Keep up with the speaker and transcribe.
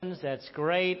happens. That's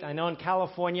great. I know in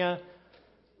California,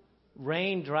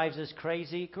 rain drives us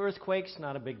crazy. Earthquakes,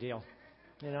 not a big deal.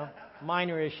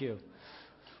 Minor issue.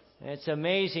 It's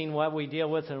amazing what we deal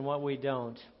with and what we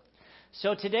don't.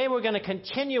 So today we're going to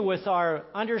continue with our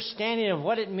understanding of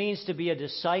what it means to be a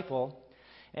disciple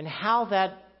and how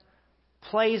that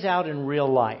plays out in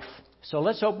real life. So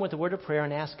let's open with a word of prayer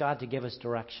and ask God to give us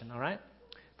direction, all right?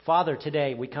 Father,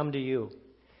 today we come to you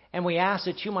and we ask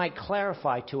that you might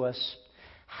clarify to us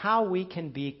how we can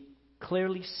be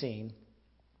clearly seen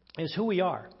as who we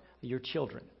are, your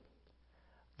children,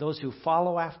 those who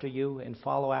follow after you and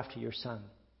follow after your Son.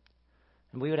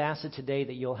 And we would ask that today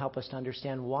that you'll help us to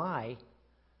understand why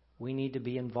we need to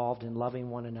be involved in loving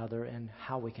one another and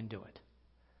how we can do it.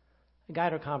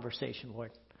 Guide our conversation,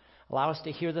 Lord. Allow us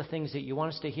to hear the things that you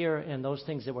want us to hear and those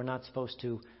things that we're not supposed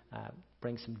to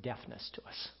bring some deafness to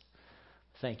us.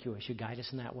 Thank you as you guide us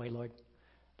in that way, Lord.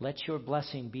 Let your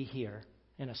blessing be here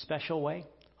in a special way.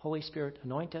 Holy Spirit,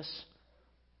 anoint us,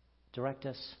 direct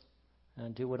us,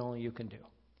 and do what only you can do.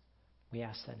 We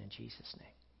ask that in Jesus'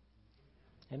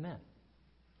 name. Amen.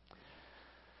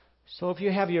 So if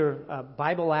you have your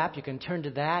Bible app, you can turn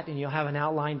to that, and you'll have an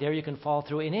outline there you can follow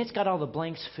through. And it's got all the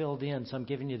blanks filled in, so I'm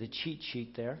giving you the cheat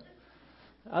sheet there.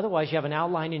 Otherwise, you have an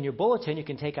outline in your bulletin. You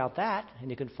can take out that, and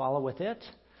you can follow with it.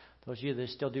 Those of you that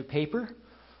still do paper.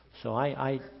 So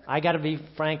I got to be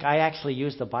frank, I actually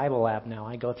use the Bible app now.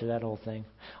 I go through that whole thing.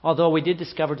 Although we did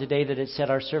discover today that it said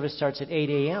our service starts at 8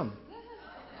 a.m.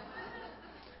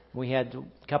 We had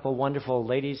a couple of wonderful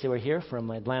ladies that were here from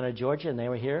Atlanta, Georgia, and they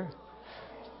were here.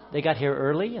 They got here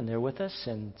early, and they're with us,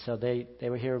 and so they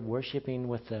were here worshiping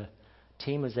with the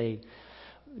team as they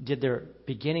did their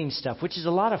beginning stuff, which is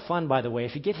a lot of fun, by the way.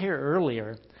 If you get here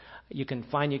earlier, you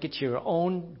get your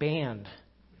own band.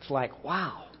 It's like,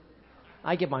 wow.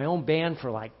 I get my own band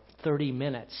for like 30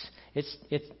 minutes.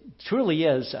 It truly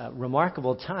is a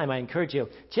remarkable time. I encourage you,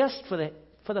 just for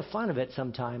the fun of it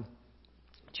sometime,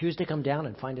 choose to come down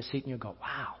and find a seat and you'll go,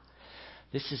 wow,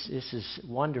 this is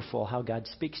wonderful how God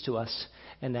speaks to us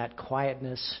in that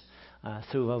quietness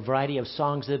through a variety of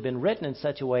songs that have been written in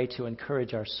such a way to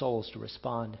encourage our souls to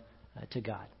respond to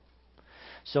God.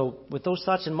 So with those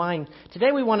thoughts in mind,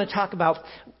 today we want to talk about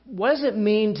what does it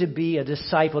mean to be a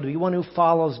disciple, to be one who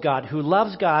follows God, who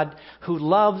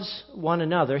loves one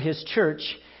another, his church,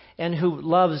 and who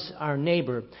loves our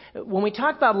neighbor. When we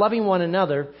talk about loving one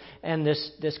another and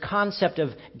this concept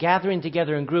of gathering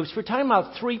together in groups, we're talking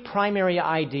about three primary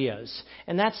ideas.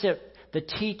 And that's the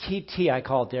TTT I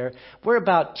call it there. We're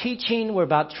about teaching, we're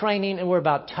about training, and we're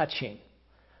about touching.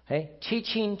 Okay?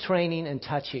 Teaching, training, and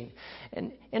touching.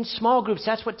 And in small groups,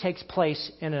 that's what takes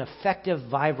place in an effective,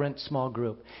 vibrant small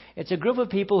group. It's a group of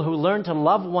people who learn to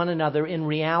love one another in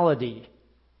reality.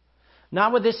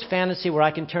 Not with this fantasy where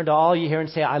I can turn to all you here and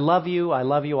say, I love you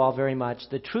all very much.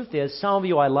 The truth is, some of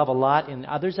you I love a lot, and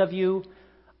others of you,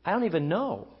 I don't even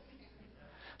know.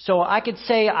 So I could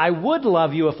say I would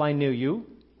love you if I knew you.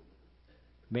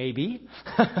 Maybe.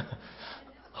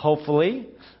 Hopefully,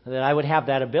 that I would have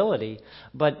that ability.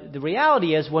 But the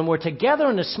reality is when we're together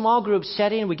in a small group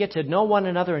setting, we get to know one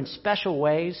another in special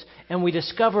ways, and we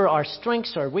discover our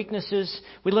strengths, our weaknesses.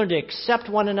 We learn to accept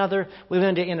one another. We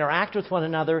learn to interact with one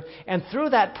another. And through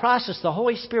that process, the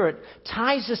Holy Spirit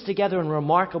ties us together in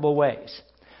remarkable ways.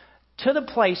 To the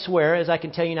place where, as I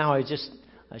can tell you now, I was just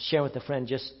sharing with a friend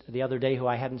just the other day who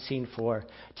I hadn't seen for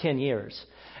 10 years.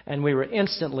 And we were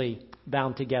instantly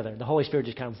bound together. The Holy Spirit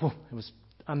just kind of, it was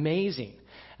amazing.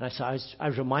 And I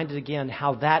was reminded again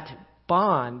how that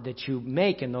bond that you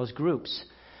make in those groups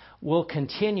will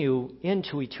continue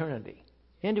into eternity.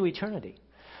 Into eternity.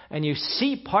 And you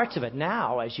see parts of it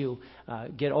now as you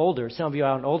get older. Some of you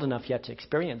aren't old enough yet to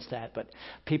experience that, but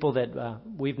people that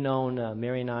we've known,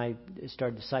 Mary and I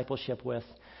started discipleship with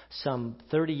some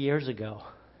 30 years ago.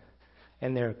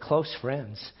 And they're close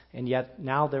friends, and yet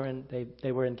now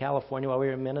they were in California while we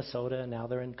were in Minnesota, and now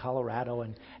they're in Colorado,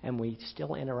 and we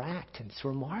still interact. And it's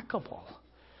remarkable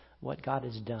what God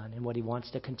has done and what He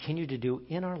wants to continue to do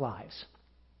in our lives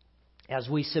as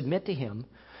we submit to Him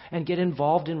and get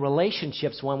involved in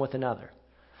relationships one with another.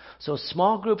 So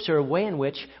small groups are a way in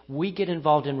which we get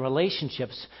involved in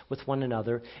relationships with one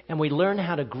another, and we learn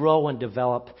how to grow and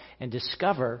develop and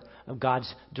discover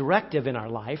God's directive in our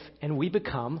life, and we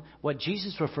become what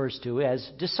Jesus refers to as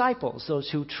disciples, those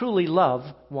who truly love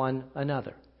one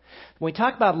another. When we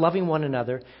talk about loving one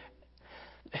another,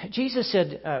 Jesus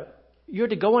said, you're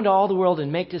to go into all the world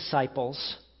and make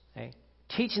disciples, okay,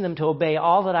 teaching them to obey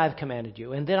all that I've commanded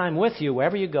you, and then I'm with you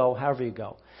wherever you go, however you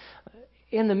go.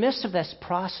 In the midst of this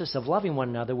process of loving one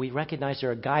another, we recognize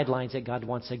there are guidelines that God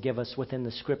wants to give us within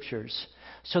the Scriptures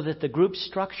so that the group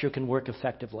structure can work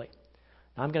effectively.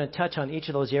 Now, I'm going to touch on each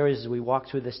of those areas as we walk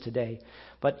through this today.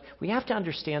 But we have to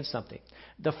understand something.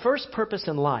 The first purpose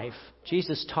in life,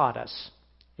 Jesus taught us,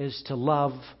 is to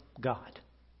love God.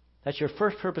 That's your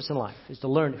first purpose in life, is to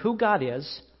learn who God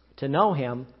is, to know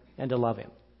Him, and to love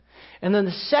Him. And then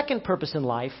the second purpose in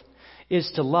life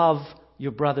is to love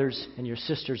your brothers and your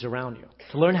sisters around you,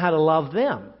 to learn how to love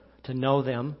them, to know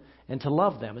them, and to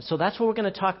love them. And so that's what we're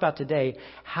going to talk about today,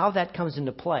 how that comes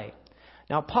into play.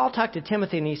 Now, Paul talked to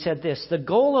Timothy and he said this: the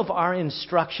goal of our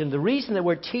instruction, the reason that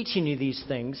we're teaching you these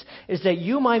things, is that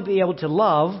you might be able to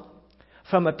love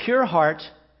from a pure heart,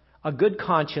 a good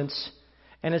conscience,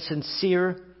 and a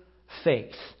sincere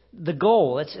faith. The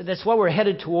goal, that's what we're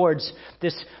headed towards,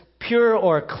 this pure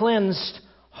or cleansed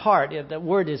heart. The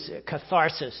word is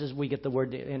catharsis, as we get the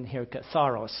word in here,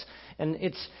 katharos. And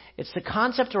it's the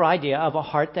concept or idea of a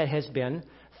heart that has been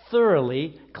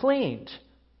thoroughly cleaned.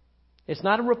 It's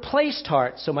not a replaced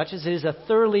heart so much as it is a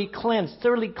thoroughly cleansed,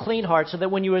 thoroughly clean heart, so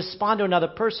that when you respond to another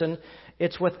person,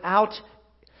 it's without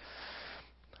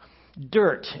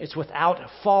dirt, it's without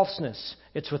falseness,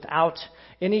 it's without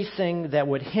anything that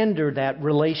would hinder that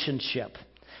relationship.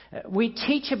 We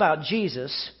teach about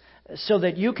Jesus so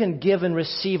that you can give and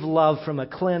receive love from a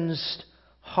cleansed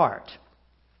heart.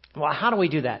 Well, how do we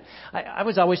do that? I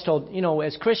was always told,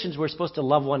 as Christians, we're supposed to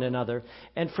love one another.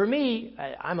 And for me,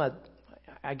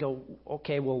 I go,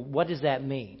 okay, well, what does that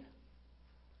mean?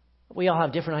 We all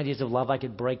have different ideas of love. I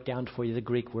could break down for you the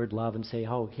Greek word love and say,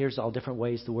 here's all different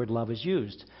ways the word love is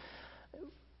used.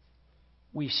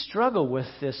 We struggle with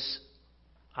this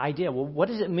idea. Well, what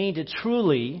does it mean to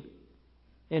truly,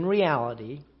 in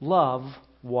reality, love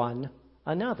one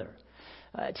another?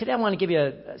 Today I want to give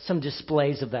you some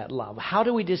displays of that love. How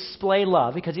do we display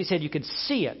love? Because he said you could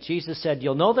see it. Jesus said,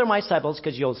 you'll know they're my disciples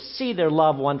because you'll see their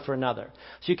love one for another.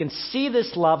 So you can see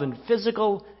this love in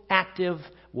physical, active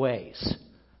ways.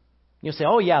 You'll say,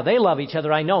 oh yeah, they love each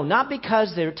other, I know. Not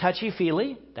because they're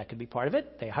touchy-feely. That could be part of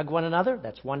it. They hug one another.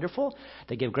 That's wonderful.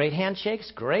 They give great handshakes.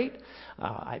 Great.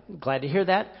 I'm glad to hear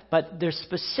that. But there's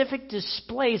specific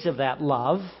displays of that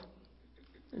love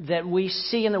that we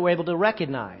see and that we're able to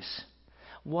recognize.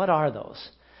 What are those?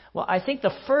 Well, I think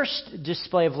the first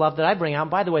display of love that I bring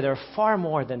out, by the way, there are far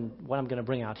more than what I'm going to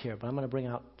bring out here, but I'm going to bring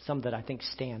out some that I think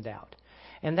stand out.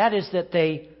 And that is that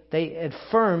they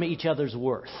affirm each other's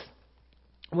worth.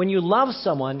 When you love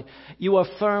someone, you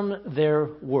affirm their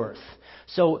worth.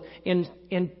 So in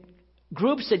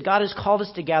groups that God has called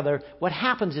us together, what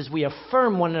happens is we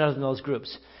affirm one another in those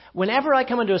groups. Whenever I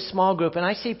come into a small group and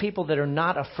I see people that are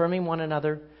not affirming one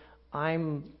another,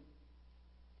 I'm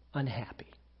unhappy.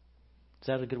 Is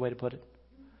that a good way to put it?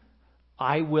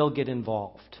 I will get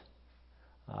involved.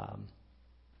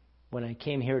 When I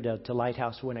came here to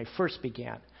Lighthouse, when I first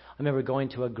began, I remember going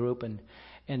to a group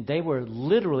and they were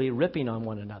literally ripping on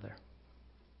one another.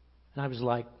 And I was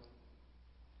like,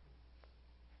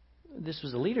 this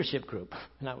was a leadership group.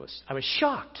 And I was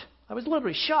shocked. I was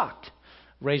literally shocked.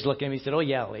 Ray's looked at me and said, oh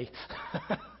yeah, Leigh.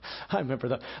 I remember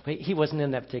that. But he wasn't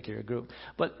in that particular group.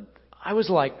 But I was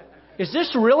like, is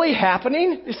this really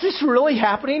happening? Is this really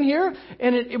happening here?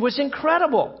 And it was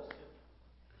incredible.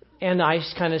 And I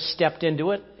kind of stepped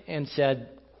into it and said,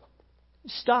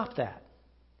 stop that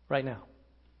right now.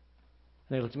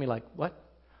 And they looked at me like, what?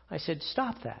 I said,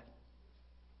 stop that.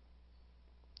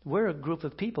 We're a group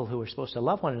of people who are supposed to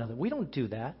love one another. We don't do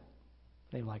that.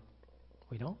 They were like,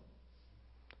 we don't?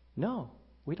 No,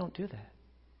 we don't do that.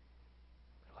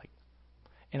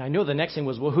 And I knew the next thing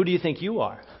was, well, who do you think you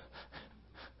are?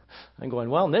 I'm going,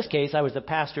 well, in this case, I was the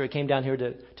pastor who came down here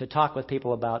to talk with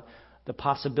people about the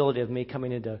possibility of me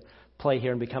coming into play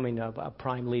here and becoming a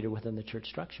prime leader within the church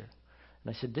structure.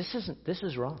 And I said, this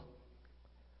is wrong.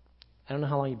 I don't know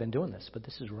how long you've been doing this, but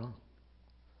this is wrong.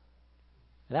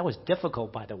 And that was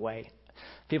difficult, by the way.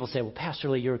 People say, well, Pastor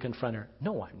Leigh, you're a confronter.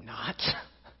 No, I'm not.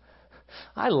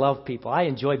 I love people. I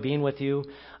enjoy being with you.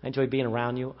 I enjoy being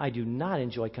around you. I do not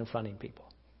enjoy confronting people.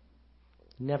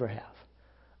 Never have.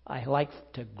 I like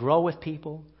to grow with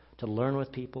people, to learn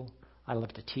with people. I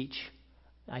love to teach.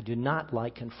 I do not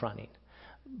like confronting.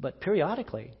 But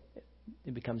periodically,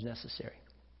 it becomes necessary.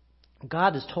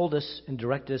 God has told us and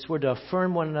directed us, we're to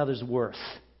affirm one another's worth.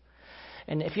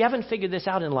 And if you haven't figured this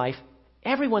out in life,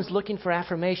 everyone's looking for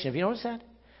affirmation. Have you noticed that?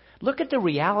 Look at the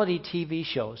reality TV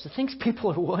shows, the things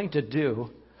people are willing to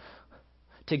do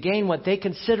to gain what they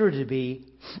consider to be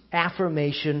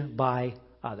affirmation by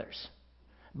others.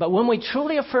 But when we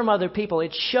truly affirm other people,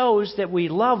 it shows that we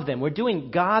love them. We're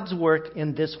doing God's work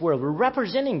in this world. We're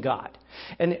representing God.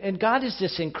 And God is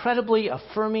this incredibly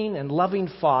affirming and loving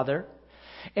Father.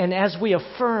 And as we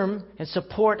affirm and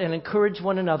support and encourage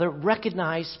one another,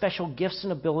 recognize special gifts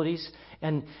and abilities,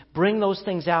 and bring those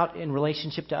things out in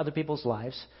relationship to other people's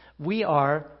lives, we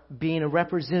are being a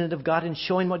representative of God and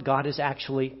showing what God is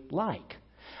actually like.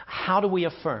 How do we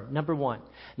affirm? Number one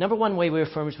way we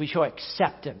affirm is we show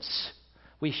acceptance.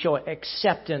 We show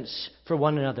acceptance for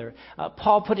one another.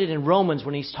 Paul put it in Romans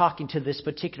when he's talking to this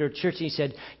particular church. He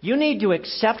said, you need to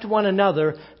accept one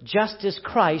another just as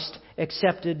Christ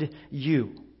accepted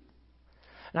you.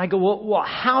 And I go, well,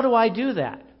 how do I do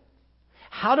that?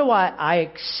 How do I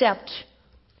accept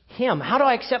Him? How do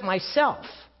I accept myself?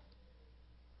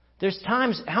 There's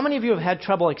times, how many of you have had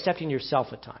trouble accepting yourself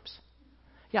at times?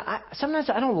 Yeah, sometimes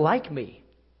I don't like me.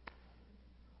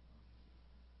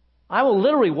 I will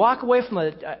literally walk away from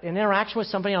an interaction with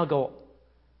somebody and I'll go,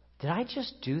 did I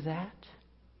just do that?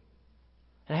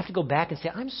 And I have to go back and say,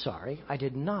 I'm sorry, I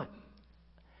did not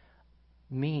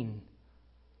mean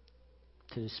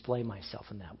to display myself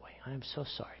in that way. I am so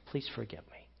sorry. Please forgive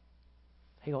me.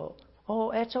 They go,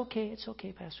 oh, it's okay,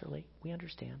 Pastor Leigh. We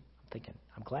understand. I'm thinking,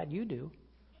 I'm glad you do.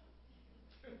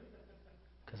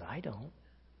 Because I don't.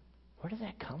 Where did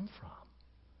that come from?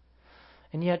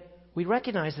 And yet, we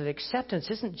recognize that acceptance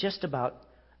isn't just about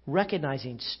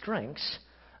recognizing strengths,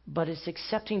 but it's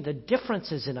accepting the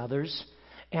differences in others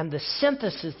and the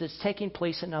synthesis that's taking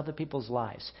place in other people's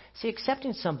lives. See,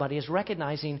 accepting somebody is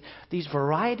recognizing these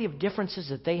variety of differences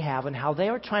that they have and how they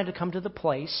are trying to come to the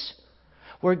place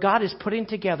where God is putting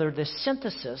together this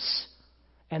synthesis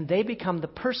and they become the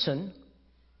person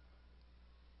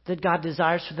that God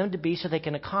desires for them to be so they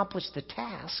can accomplish the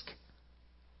task,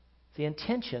 the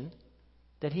intention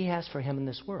that He has for Him in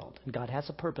this world. And God has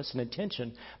a purpose and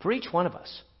intention for each one of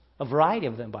us. A variety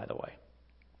of them, by the way.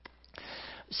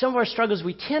 Some of our struggles,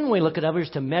 we tend, when we look at others,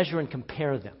 to measure and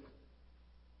compare them.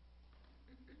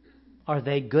 Are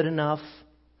they good enough?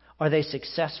 Are they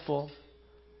successful?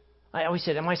 I always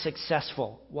said, am I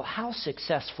successful? Well, how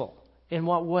successful? In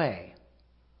what way?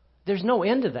 There's no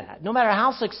end to that. No matter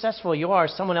how successful you are,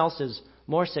 someone else is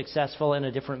more successful in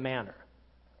a different manner.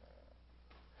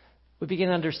 We begin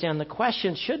to understand the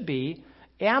question should be,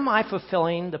 am I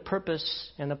fulfilling the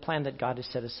purpose and the plan that God has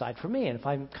set aside for me? And if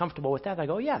I'm comfortable with that, I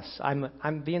go, yes,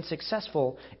 I'm being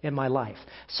successful in my life.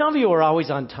 Some of you are always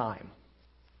on time.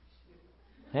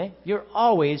 Okay? You're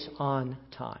always on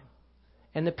time.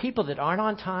 And the people that aren't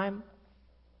on time,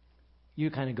 you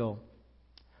kind of go,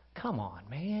 come on,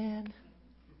 man.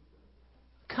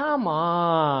 Come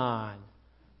on.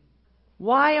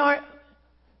 Why aren't...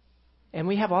 And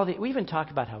we even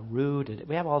talk about how rude it is.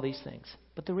 We have all these things.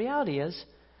 But the reality is,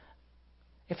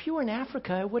 if you were in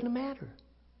Africa, it wouldn't matter.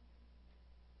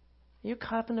 You're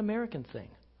caught up in the American thing.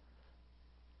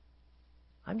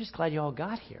 I'm just glad you all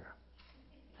got here.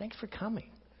 Thanks for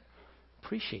coming.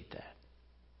 Appreciate that.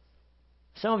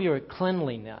 Some of you are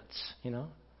cleanly nuts, you know.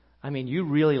 I mean, you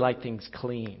really like things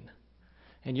clean.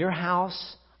 And your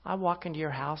house, I walk into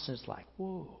your house and it's like,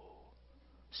 whoa,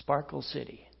 Sparkle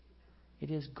City. It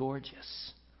is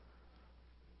gorgeous.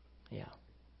 Yeah.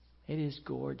 It is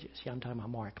gorgeous. Yeah, I'm talking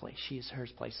about Markley. Her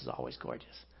place is always gorgeous.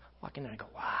 Walk in there and go,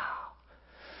 wow.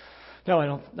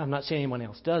 No, I'm not saying anyone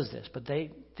else does this, but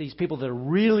these people that are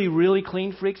really, really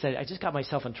clean freaks, I just got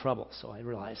myself in trouble, so I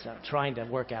realized I'm trying to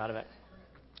work out of it.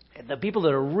 The people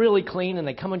that are really clean and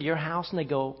they come into your house and they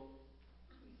go,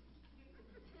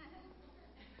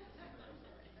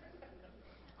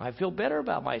 I feel better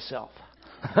about myself.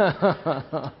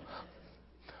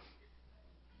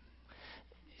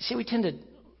 See, we tend to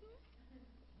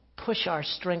push our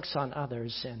strengths on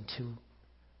others and to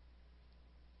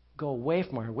go away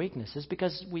from our weaknesses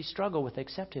because we struggle with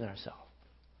accepting ourselves.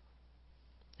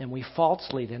 And we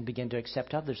falsely then begin to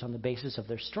accept others on the basis of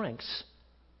their strengths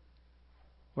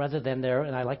rather than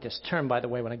and I like this term, by the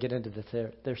way, when I get into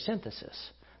their synthesis,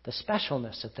 the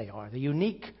specialness that they are, the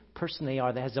unique person they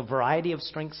are that has a variety of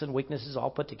strengths and weaknesses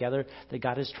all put together that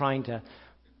God is trying to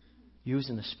use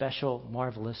in a special,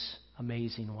 marvelous,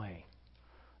 amazing way.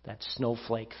 That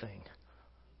snowflake thing.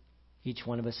 Each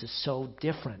one of us is so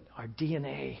different. Our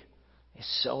DNA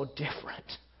is so different.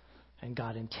 And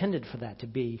God intended for that to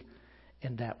be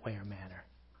in that way or manner.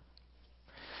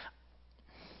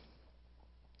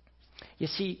 You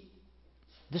see,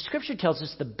 the Scripture tells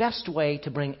us the best way to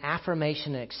bring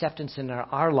affirmation and acceptance in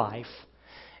our life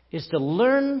is to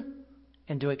learn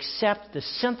and to accept the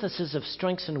synthesis of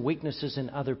strengths and weaknesses in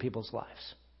other people's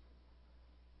lives.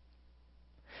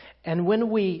 And when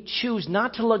we choose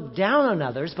not to look down on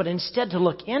others, but instead to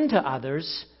look into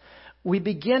others, we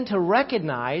begin to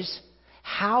recognize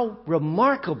how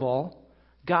remarkable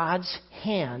God's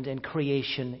hand in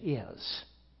creation is.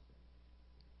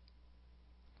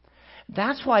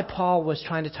 That's why Paul was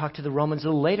trying to talk to the Romans a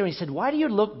little later. He said, why do you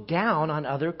look down on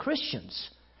other Christians?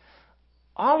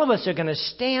 All of us are going to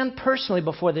stand personally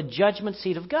before the judgment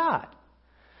seat of God.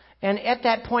 And at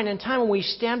that point in time when we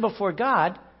stand before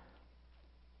God,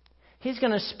 He's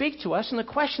going to speak to us. And the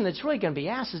question that's really going to be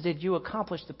asked is, did you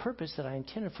accomplish the purpose that I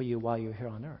intended for you while you were here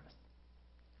on earth?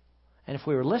 And if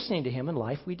we were listening to Him in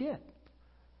life, we did.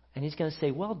 And He's going to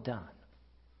say, well done.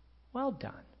 Well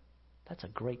done. That's a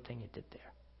great thing you did there.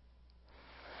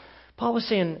 Paul was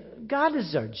saying, God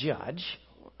is our judge.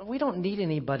 We don't need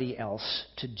anybody else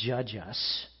to judge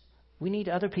us. We need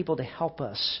other people to help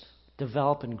us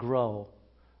develop and grow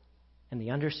in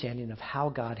the understanding of how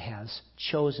God has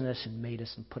chosen us and made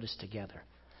us and put us together.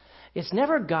 It's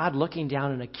never God looking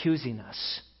down and accusing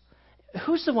us.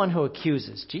 Who's the one who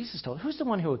accuses? Jesus told us. Who's the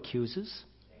one who accuses?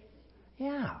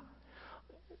 Yeah.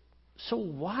 So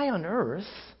why on earth?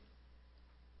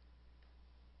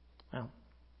 Well,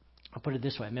 I'll put it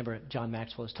this way. I remember John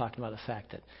Maxwell was talking about the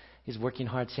fact that he's working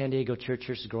hard. San Diego church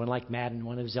is growing like mad. And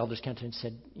one of his elders came to him and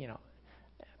said,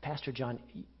 Pastor John,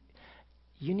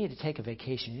 you need to take a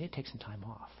vacation. You need to take some time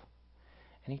off.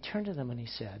 And he turned to them and he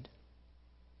said,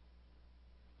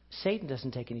 Satan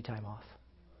doesn't take any time off.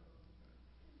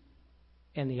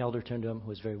 And the elder turned to him, who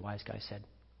was a very wise guy, said,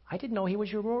 I didn't know he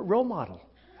was your role model.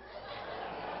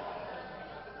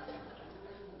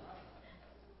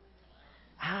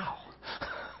 Ow.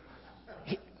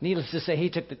 Needless to say,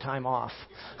 he took the time off.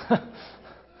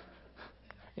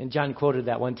 And John quoted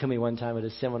that one to me one time at a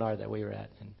seminar that we were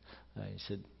at. And he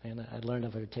said, man, I learned I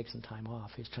better take some time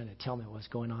off. He was trying to tell me what was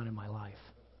going on in my life.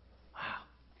 Wow.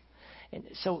 And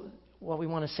so what we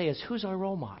want to say is, who's our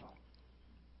role model?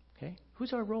 Okay?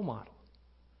 Who's our role model?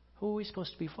 Who are we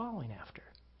supposed to be following after?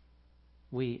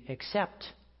 We accept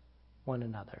one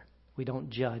another. We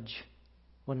don't judge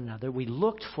one another. We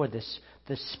looked for the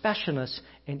specialness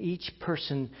in each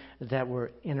person that we're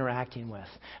interacting with.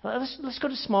 Let's go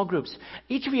to small groups.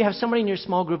 Each of you have somebody in your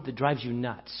small group that drives you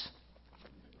nuts.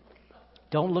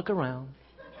 Don't look around.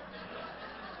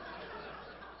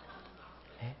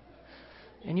 Okay?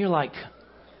 And you're like,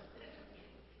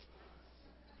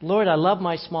 Lord, I love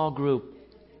my small group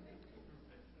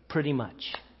pretty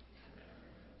much.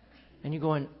 And you're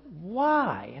going,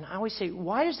 why? And I always say,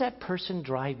 why does that person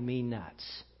drive me nuts?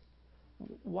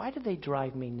 Why do they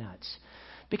drive me nuts?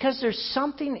 Because there's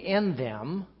something in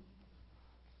them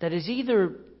that is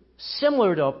either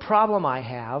similar to a problem I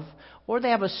have, or they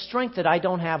have a strength that I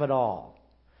don't have at all.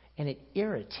 And it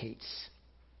irritates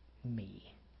me.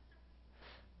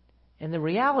 And the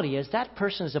reality is that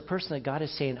person is a person that God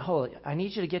is saying, oh, I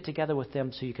need you to get together with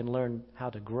them so you can learn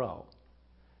how to grow.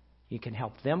 You can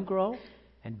help them grow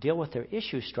and deal with their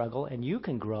issue struggle, and you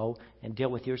can grow and deal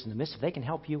with yours in the midst of it. They can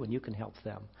help you and you can help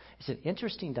them. It's an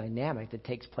interesting dynamic that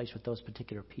takes place with those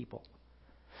particular people.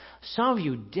 Some of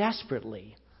you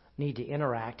desperately need to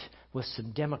interact with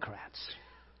some Democrats.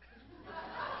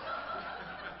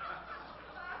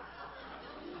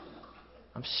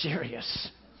 I'm serious.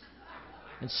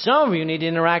 And some of you need to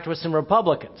interact with some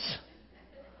Republicans.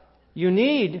 You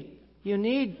need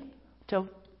to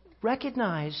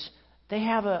recognize they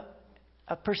have a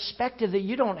perspective that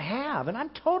you don't have. And I'm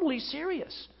totally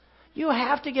serious. You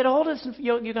have to get a hold of this.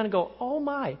 You're going to go, oh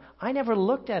my, I never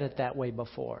looked at it that way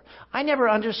before. I never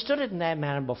understood it in that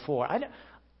manner before.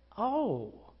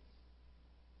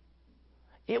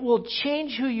 It will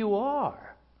change who you are.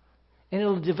 And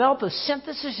it'll develop a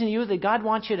synthesis in you that God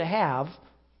wants you to have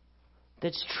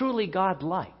that's truly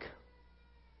God-like.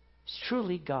 It's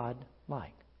truly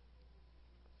God-like.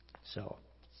 So,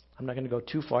 I'm not going to go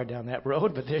too far down that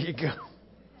road, but there you go.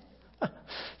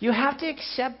 You have to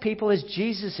accept people as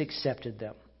Jesus accepted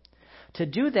them. To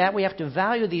do that, we have to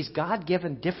value these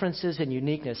God-given differences and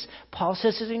uniqueness. Paul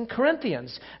says it in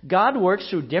Corinthians. God works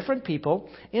through different people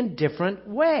in different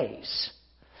ways.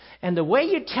 And the way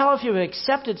you tell if you've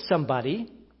accepted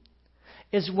somebody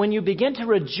is when you begin to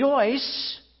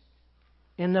rejoice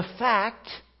in the fact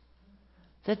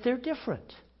that they're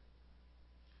different.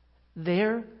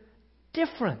 They're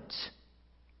different.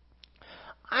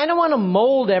 I don't want to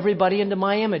mold everybody into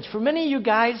my image. For many of you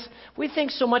guys, we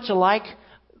think so much alike,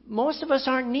 most of us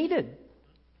aren't needed.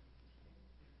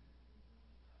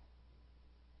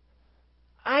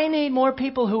 I need more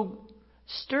people who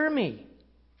stir me,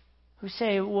 who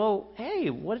say, well, hey,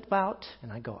 what about...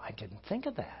 And I go, I didn't think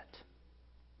of that.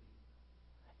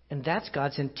 And that's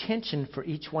God's intention for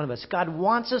each one of us. God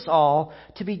wants us all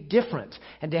to be different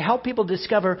and to help people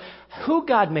discover who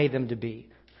God made them to be,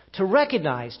 to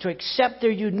recognize, to accept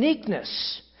their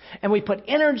uniqueness. And we put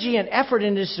energy and effort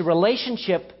into this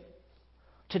relationship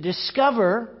to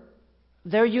discover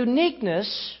their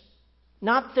uniqueness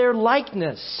not their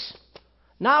likeness.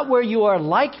 Not where you are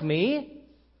like me,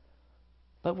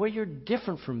 but where you're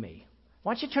different from me.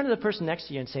 Why don't you turn to the person next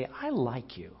to you and say, I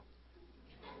like you.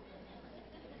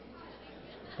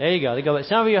 There you go. They go,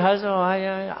 some of your husbands,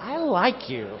 I like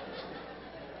you.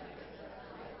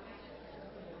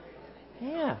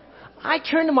 Yeah. I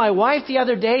turned to my wife the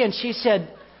other day and she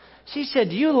said,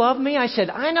 do you love me? I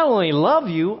said, I not only love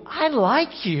you, I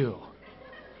like you.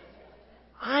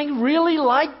 I really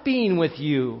like being with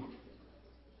you.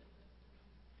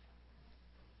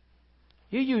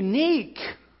 You're unique.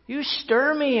 You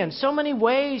stir me in so many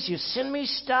ways. You send me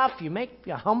stuff. You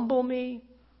humble me.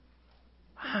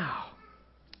 Wow.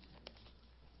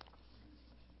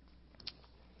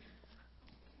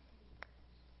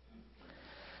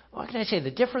 What can I say?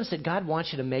 The difference that God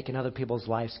wants you to make in other people's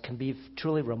lives can be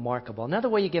truly remarkable. Another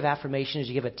way you give affirmation is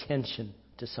you give attention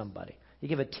to somebody. You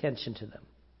give attention to them.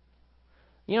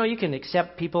 You know, you can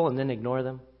accept people and then ignore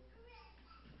them.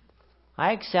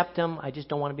 I accept them. I just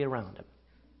don't want to be around them.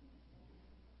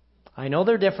 I know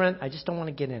they're different. I just don't want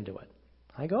to get into it.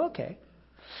 I go, okay.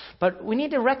 But we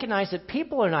need to recognize that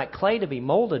people are not clay to be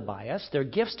molded by us. They're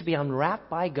gifts to be unwrapped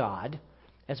by God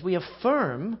as we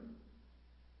affirm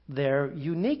their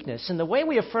uniqueness. And the way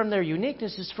we affirm their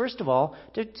uniqueness is, first of all,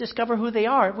 to discover who they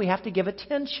are, we have to give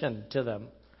attention to them.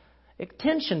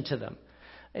 Attention to them.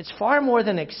 It's far more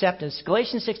than acceptance.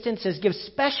 Galatians 6:10 says, give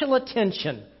special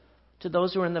attention to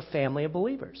those who are in the family of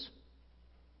believers.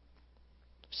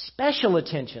 Special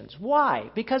attentions. Why?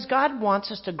 Because God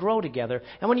wants us to grow together.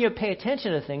 And when you pay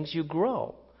attention to things, you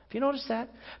grow. Have you noticed that?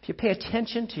 If you pay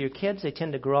attention to your kids, they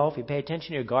tend to grow. If you pay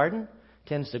attention to your garden, it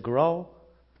tends to grow.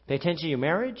 Pay attention to your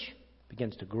marriage, it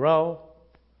begins to grow.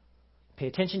 Pay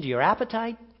attention to your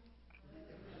appetite.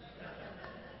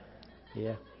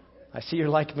 Yeah. I see you're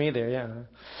like me there, yeah.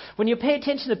 When you pay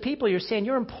attention to people, you're saying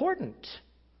you're important.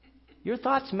 Your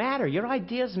thoughts matter. Your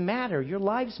ideas matter. Your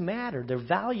lives matter. They're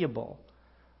valuable.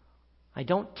 I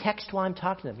don't text while I'm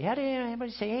talking to them. Yeah,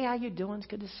 everybody say, hey, how you doing? It's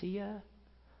good to see you.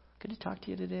 Good to talk to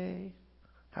you today.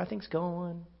 How are things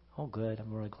going? Oh, good.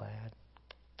 I'm really glad.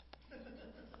 I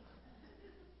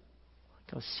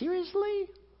go, seriously?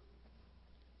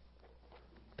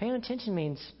 Paying attention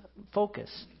means focus,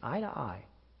 eye to eye.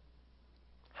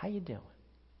 How you doing?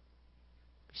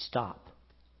 Stop.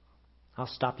 I'll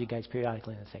stop you guys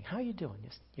periodically and say, how are you doing?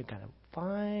 You're kind of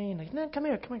fine. Like, no, come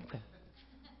here.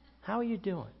 How are you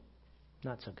doing?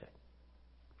 Not so good.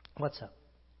 What's up?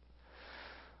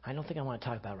 I don't think I want to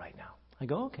talk about it right now. I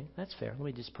go, okay, that's fair. Let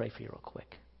me just pray for you real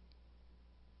quick.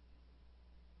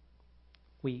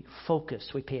 We focus.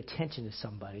 We pay attention to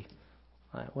somebody.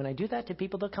 When I do that to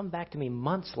people, they'll come back to me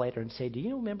months later and say, do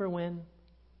you remember when?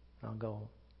 I'll go,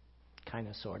 kind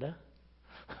of, sort of.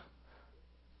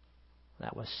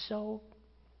 That was so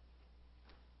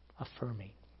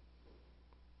affirming.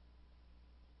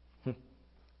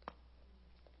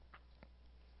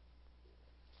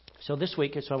 So this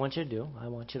week, here's what I want you to do. I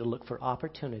want you to look for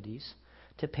opportunities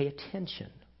to pay attention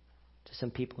to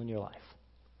some people in your life.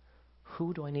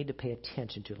 Who do I need to pay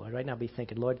attention to, Lord? Right now be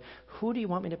thinking, Lord, who do you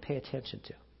want me to pay attention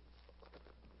to?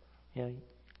 You know,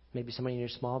 maybe somebody in your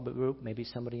small group, maybe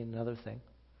somebody in another thing.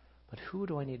 But who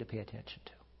do I need to pay attention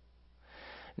to?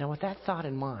 Now, with that thought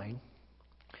in mind,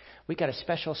 we got a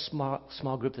special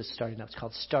small group that's starting now. It's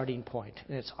called Starting Point.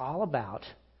 And it's all about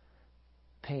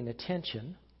paying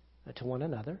attention to one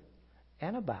another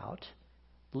and about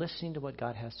listening to what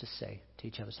God has to say to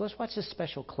each other. So let's watch this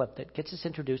special clip that gets us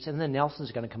introduced, and then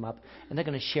Nelson's going to come up, and they're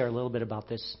going to share a little bit about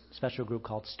this special group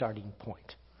called Starting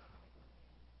Point.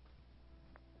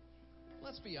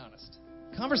 Let's be honest.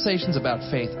 Conversations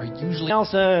about faith are usually...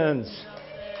 Nelson's.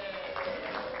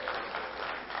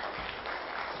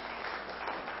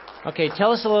 Okay,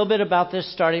 tell us a little bit about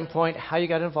this Starting Point, how you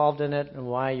got involved in it, and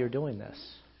why you're doing this.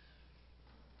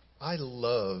 I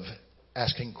love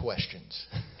asking questions.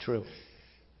 True.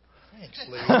 Thanks,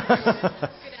 Leigh.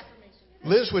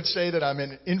 Liz would say that I'm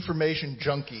an information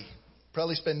junkie.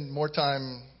 Probably spend more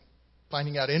time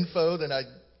finding out info than I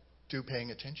do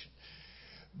paying attention.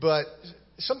 But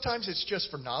sometimes it's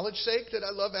just for knowledge's sake that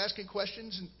I love asking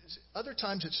questions, and other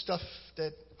times it's stuff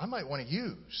that I might want to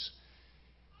use.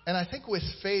 And I think with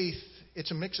faith,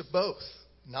 it's a mix of both,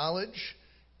 knowledge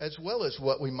as well as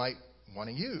what we might want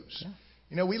to use. Yeah.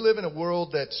 You know, we live in a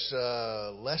world that's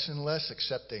less and less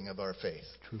accepting of our faith.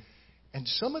 True. And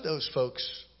some of those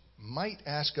folks might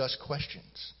ask us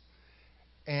questions.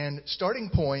 And Starting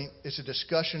Point is a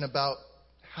discussion about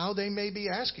how they may be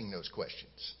asking those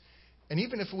questions. And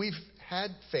even if we've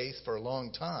had faith for a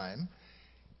long time,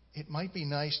 it might be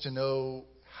nice to know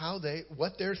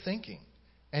what they're thinking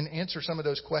and answer some of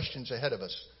those questions ahead of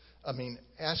us. I mean,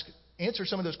 answer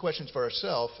some of those questions for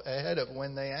ourselves ahead of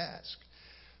when they ask.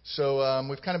 So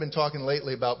we've kind of been talking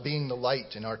lately about being the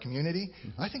light in our community.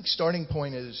 I think Starting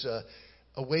Point is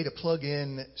a way to plug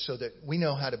in so that we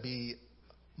know how to be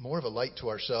more of a light to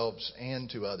ourselves and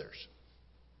to others.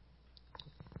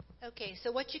 Okay,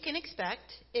 so what you can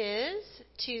expect is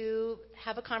to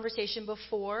have a conversation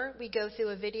before we go through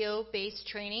a video-based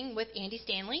training with Andy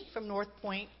Stanley from North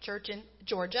Point Church in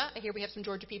Georgia. I hear we have some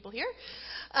Georgia people here.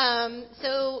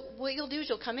 So what you'll do is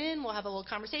you'll come in, we'll have a little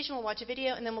conversation, we'll watch a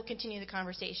video, and then we'll continue the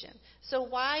conversation. So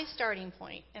why Starting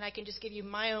Point? And I can just give you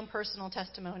my own personal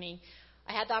testimony.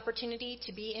 I had the opportunity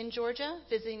to be in Georgia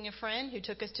visiting a friend who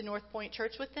took us to North Point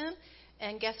Church with them.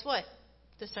 And guess what?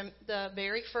 The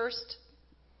very first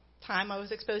time I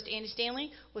was exposed to Andy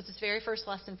Stanley was this very first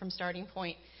lesson from Starting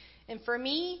Point. And for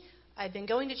me, I've been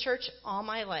going to church all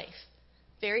my life,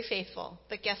 very faithful.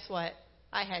 But guess what?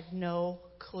 I had no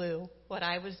clue what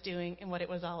I was doing and what it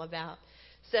was all about.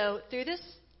 So through this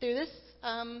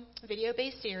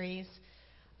video-based series,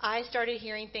 I started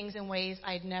hearing things in ways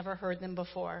I'd never heard them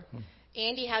before.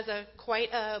 Andy has quite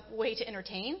a way to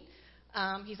entertain.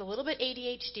 He's a little bit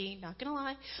ADHD, not going to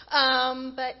lie.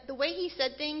 But the way he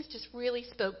said things just really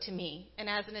spoke to me. And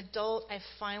as an adult, I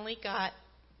finally got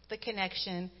the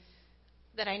connection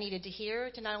that I needed to hear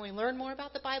to not only learn more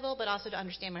about the Bible, but also to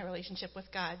understand my relationship with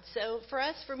God. So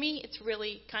for me, it's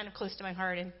really kind of close to my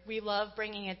heart, and we love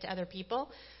bringing it to other people.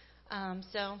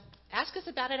 So ask us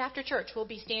about it after church. We'll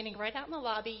be standing right out in the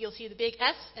lobby. You'll see the big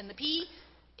S and the P.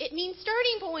 It means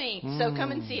Starting Point. So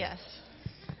come and see us.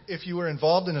 If you are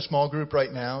involved in a small group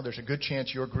right now, there's a good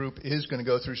chance your group is going to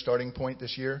go through Starting Point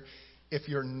this year. If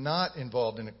you're not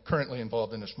currently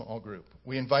involved in a small group,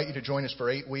 we invite you to join us for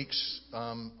 8 weeks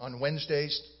on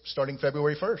Wednesdays starting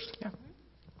February 1st. Yeah.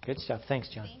 Good stuff. Thanks,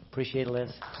 John. Appreciate it,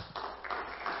 Liz.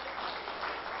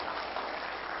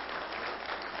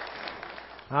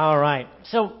 All right.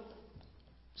 So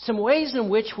some ways in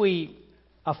which we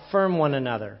affirm one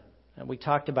another. We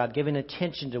talked about giving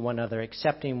attention to one another,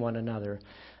 accepting one another.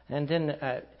 And then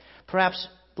perhaps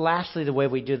lastly, the way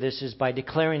we do this is by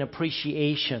declaring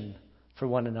appreciation for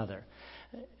one another.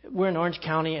 We're in Orange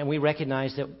County, and we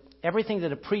recognize that everything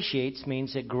that appreciates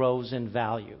means it grows in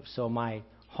value. So my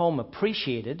home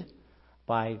appreciated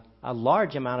by a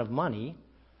large amount of money.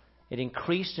 It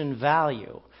increased in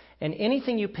value. And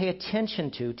anything you pay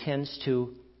attention to tends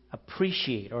to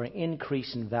appreciate or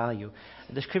increase in value.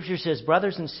 The scripture says,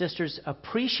 brothers and sisters,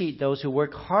 appreciate those who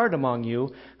work hard among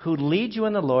you, who lead you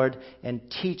in the Lord and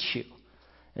teach you.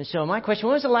 And so my question,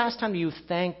 when was the last time you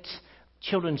thanked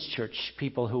children's church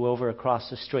people who over across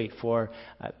the street for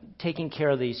taking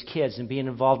care of these kids and being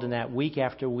involved in that week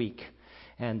after week?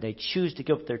 And they choose to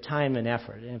give up their time and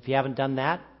effort. And if you haven't done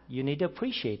that, you need to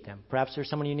appreciate them. Perhaps there's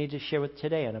someone you need to share with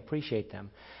today and appreciate them.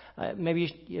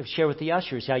 Maybe you share with the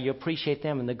ushers how you appreciate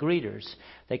them and the greeters.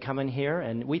 They come in here,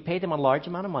 and we pay them a large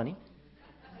amount of money.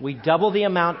 We double the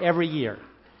amount every year.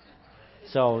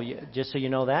 So just so you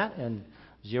know that, and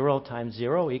 0 times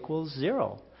 0 equals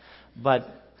 0. But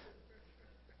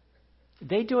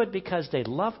they do it because they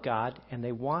love God, and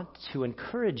they want to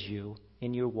encourage you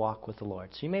in your walk with the Lord.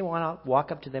 So you may want to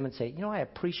walk up to them and say, I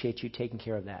appreciate you taking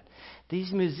care of that.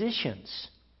 These musicians,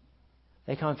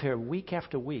 they come up here week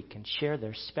after week and share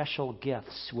their special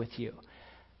gifts with you.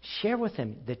 Share with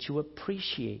them that you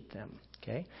appreciate them.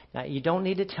 Okay? Now, you don't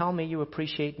need to tell me you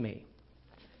appreciate me,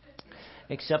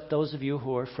 except those of you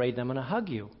who are afraid I'm going to hug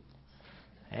you.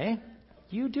 Okay?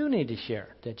 You do need to share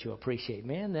that you appreciate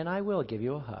me, and then I will give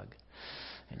you a hug.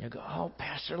 And you'll go, oh,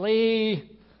 Pastor Leigh.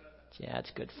 Yeah,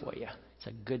 it's good for you. It's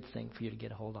a good thing for you to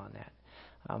get a hold on that.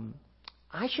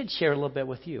 I should share a little bit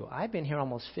with you. I've been here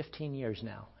almost 15 years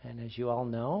now. And as you all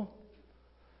know,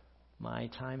 my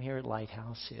time here at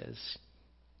Lighthouse is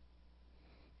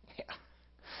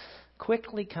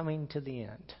quickly coming to the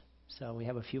end. So we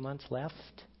have a few months left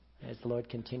as the Lord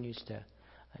continues to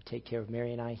take care of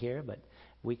Mary and I here. But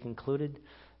we concluded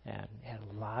and had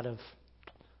a lot of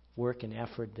work and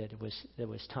effort that it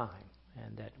was time,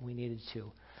 and that we needed to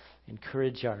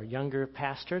encourage our younger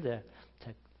pastor to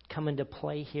come into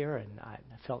play here, and I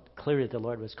felt clear that the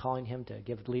Lord was calling him to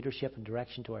give leadership and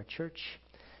direction to our church.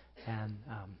 And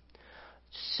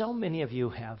so many of you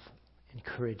have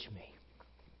encouraged me.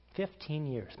 15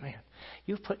 years, man.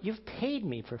 You've paid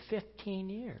me for 15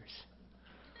 years.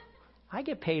 I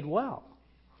get paid well.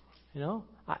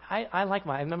 I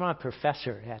remember my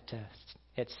professor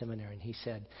at seminary, and he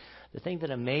said, the thing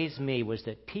that amazed me was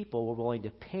that people were willing to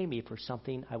pay me for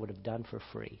something I would have done for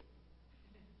free.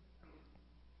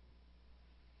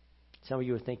 Some of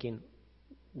you are thinking,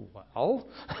 well,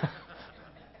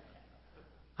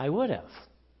 I would have.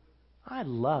 I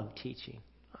love teaching.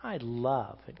 I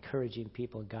love encouraging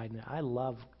people and guiding them. I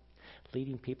love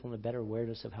leading people in a better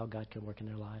awareness of how God can work in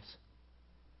their lives.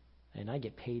 And I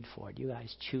get paid for it. You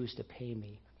guys choose to pay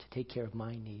me to take care of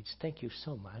my needs. Thank you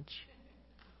so much.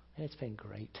 And it's been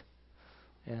great.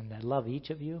 And I love each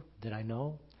of you that I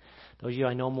know. Those of you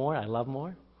I know more, I love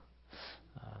more.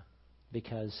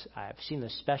 Because I've seen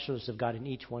the specialness of God in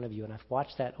each one of you. And I've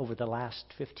watched that over the last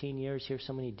 15 years here,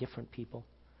 so many different people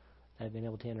that I've been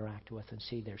able to interact with and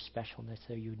see their specialness,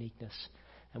 their uniqueness,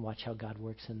 and watch how God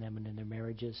works in them and in their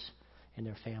marriages, in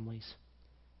their families.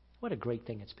 What a great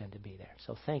thing it's been to be there.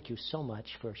 So thank you so much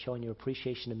for showing your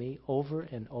appreciation to me over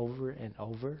and over and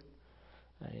over.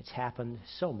 It's happened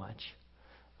so much.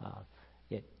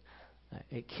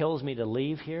 It kills me to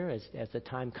leave here as the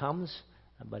time comes,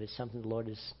 but it's something the Lord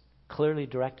has clearly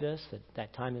directed us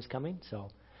that time is coming. So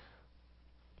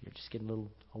you're just getting a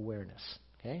little awareness.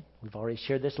 Okay? We've already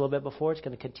shared this a little bit before. It's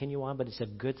going to continue on, but it's a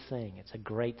good thing. It's a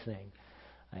great thing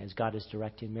as God is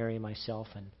directing Mary and myself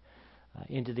and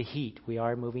into the heat. We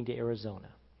are moving to Arizona.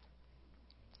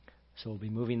 So we'll be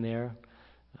moving there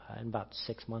in about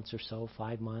 6 months or so,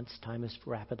 5 months. Time is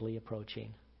rapidly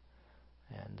approaching.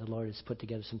 And the Lord has put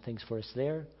together some things for us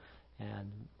there. And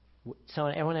so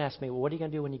everyone asks me, well, what are you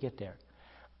going to do when you get there?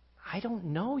 I don't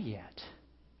know yet.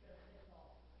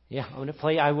 Yeah, I'm going to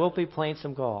play. I will be playing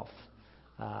some golf.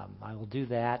 I will do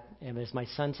that. And as my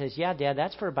son says, yeah, Dad,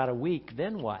 that's for about a week.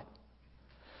 Then what?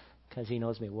 Because he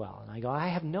knows me well. And I go, I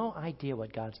have no idea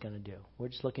what God's going to do. We're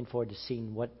just looking forward to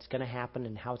seeing what's going to happen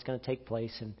and how it's going to take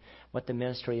place and what the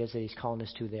ministry is that He's calling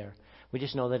us to there. We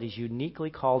just know that He's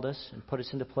uniquely called us and put us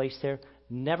into place there.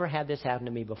 Never had this happen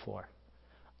to me before.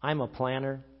 I'm a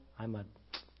planner. I'm a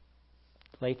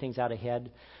lay things out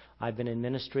ahead. I've been in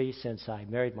ministry since I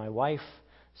married my wife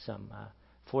some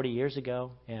 40 years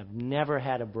ago, and I've never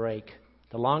had a break.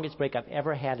 The longest break I've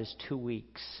ever had is 2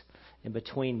 weeks in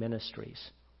between ministries.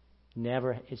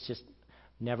 Never, it's just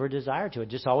never desired to. It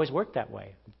just always worked that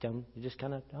way. You just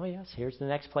kind of, oh yes, here's the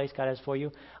next place God has for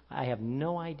you. I have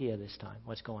no idea this time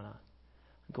what's going on.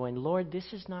 I'm going, Lord, this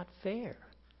is not fair.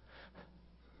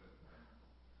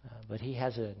 But He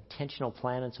has an intentional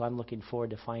plan, and so I'm looking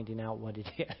forward to finding out what it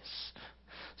is.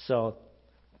 So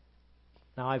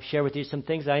now I've shared with you some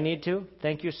things I need to.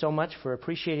 Thank you so much for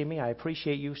appreciating me. I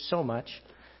appreciate you so much.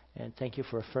 And thank you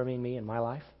for affirming me in my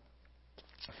life.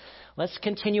 Let's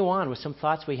continue on with some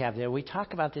thoughts we have there. We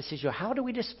talk about this issue. How do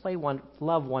we display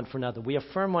love one for another? We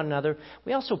affirm one another.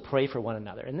 We also pray for one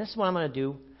another. And this is what I'm going to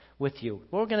do with you.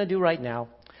 What we're going to do right now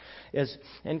is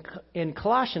in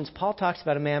Colossians, Paul talks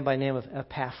about a man by the name of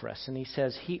Epaphras. And he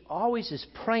says, he always is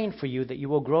praying for you that you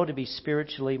will grow to be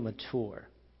spiritually mature.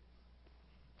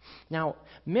 Now,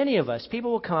 many of us,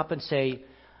 people will come up and say,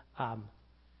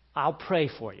 I'll pray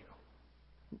for you.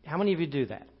 How many of you do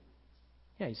that?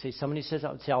 Yeah, you say, somebody says,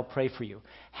 I'll pray for you.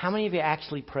 How many of you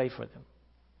actually pray for them?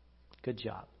 Good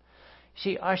job.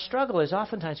 See, our struggle is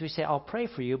oftentimes we say, I'll pray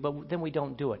for you, but then we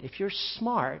don't do it. If you're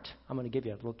smart, I'm going to give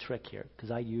you a little trick here,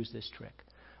 because I use this trick.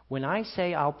 When I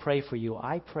say I'll pray for you,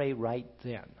 I pray right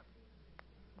then.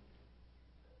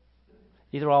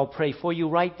 Either I'll pray for you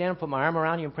right then, put my arm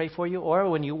around you and pray for you, or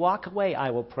when you walk away, I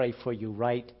will pray for you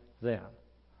right then.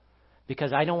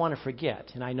 Because I don't want to forget,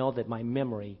 and I know that my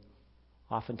memory,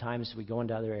 oftentimes we go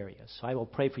into other areas. So I will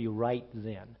pray for you right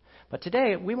then. But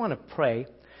today, we want to pray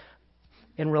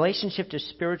in relationship to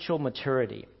spiritual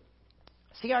maturity.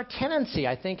 See, our tendency,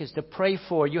 I think, is to pray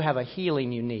for you have a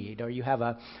healing you need, or you have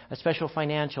a special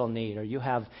financial need, or you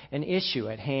have an issue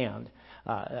at hand.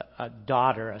 A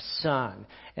daughter, a son.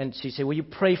 And so you say, will you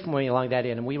pray for me along that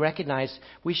end? And we recognize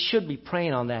we should be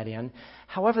praying on that end.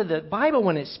 However, the Bible,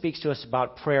 when it speaks to us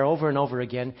about prayer over and over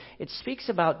again, it speaks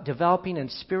about developing in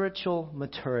spiritual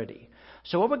maturity.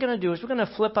 So what we're going to do is we're going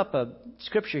to flip up a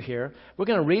scripture here. We're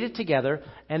going to read it together.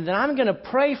 And then I'm going to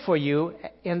pray for you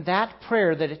in that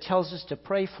prayer that it tells us to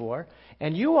pray for.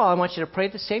 And you all, I want you to pray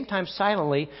at the same time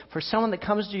silently for someone that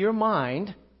comes to your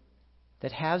mind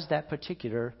that has that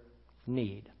particular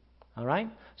need. All right?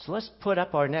 So let's put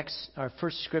up our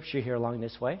first scripture here along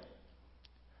this way.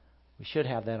 We should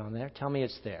have that on there. Tell me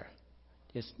it's there.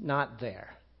 It's not there.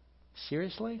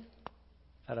 Seriously?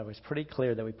 I thought it was pretty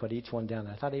clear that we put each one down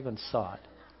there. I thought I even saw it.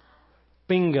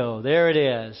 Bingo. There it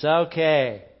is.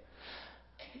 Okay.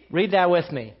 Read that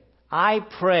with me. I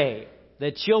pray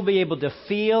that you'll be able to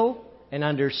feel and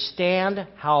understand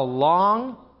how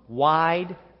long,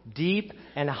 wide, deep,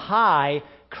 and high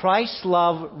Christ's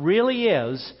love really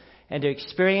is, and to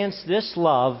experience this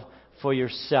love for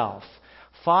yourself.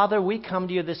 Father, we come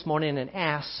to you this morning and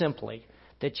ask simply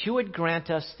that you would grant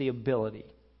us the ability,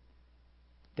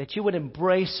 that you would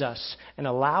embrace us and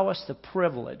allow us the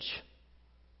privilege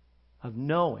of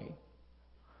knowing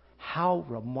how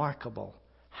remarkable,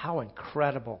 how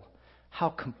incredible, how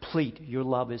complete your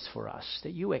love is for us,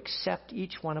 that you accept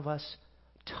each one of us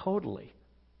totally,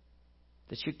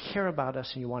 that you care about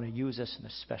us and you want to use us in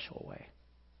a special way,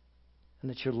 and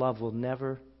that your love will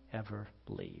never, ever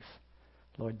leave.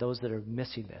 Lord, those that are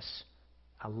missing this,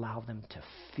 allow them to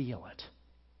feel it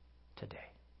today.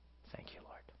 Thank you,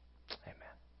 Lord. Amen.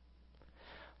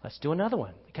 Let's do another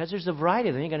one, because there's a variety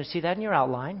of them. You're going to see that in your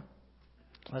outline.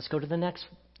 Let's go to the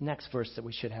next verse that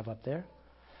we should have up there.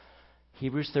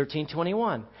 Hebrews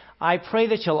 13:21. I pray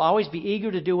that you'll always be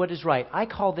eager to do what is right. I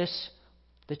call this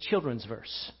the children's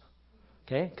verse.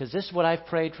 Okay? Because this is what I've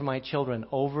prayed for my children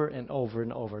over and over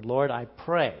and over. Lord, I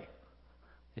pray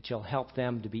that you'll help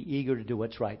them to be eager to do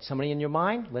what's right. Somebody in your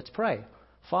mind? Let's pray.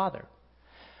 Father,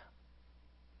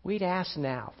 we'd ask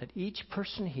now that each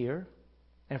person here,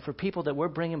 and for people that we're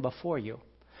bringing before you,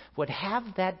 would have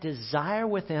that desire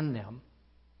within them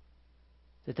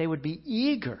that they would be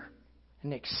eager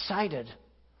and excited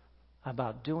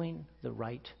about doing the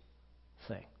right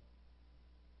thing.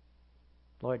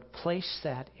 Lord, place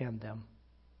that in them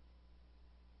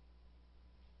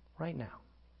right now.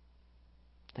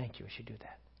 Thank you as you do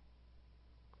that.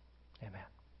 Amen.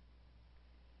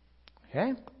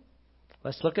 Okay?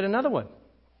 Let's look at another one.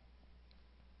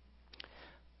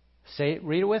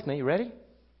 Read it with me. You ready?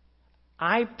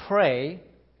 I pray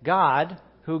God,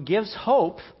 who gives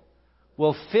hope,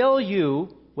 will fill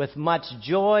you with much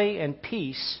joy and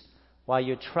peace while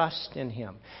you trust in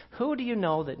Him. Who do you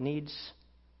know that needs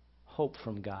hope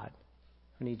from God?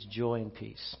 Who needs joy and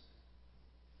peace?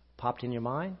 Popped in your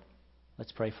mind?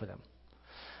 Let's pray for them.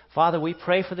 Father, we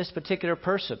pray for this particular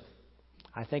person.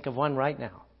 I think of one right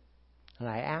now. And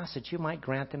I ask that you might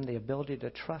grant them the ability to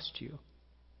trust you.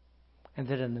 And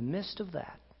that in the midst of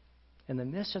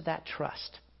that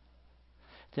trust,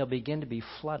 they'll begin to be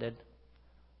flooded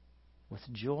with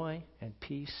joy and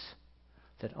peace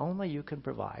that only you can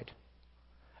provide,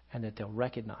 and that they'll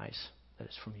recognize that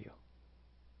it's from you.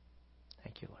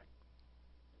 Thank you, Lord.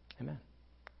 Amen.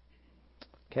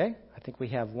 Okay, I think we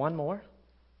have one more.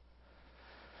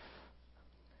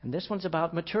 And this one's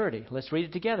about maturity. Let's read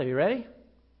it together. You ready?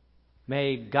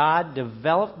 May God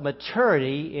develop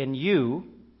maturity in you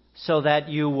so that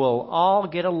you will all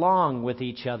get along with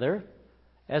each other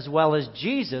as well as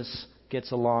Jesus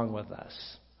gets along with us.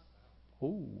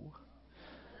 Ooh.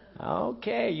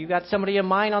 Okay, you got somebody in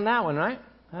mind on that one, right?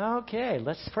 Okay,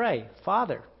 let's pray.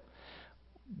 Father,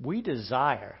 we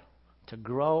desire to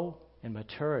grow in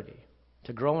maturity,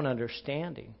 to grow in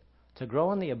understanding, to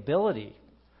grow in the ability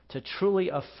to truly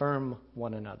affirm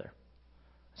one another.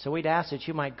 So we'd ask that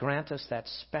you might grant us that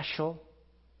special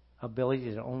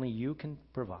ability that only you can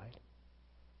provide.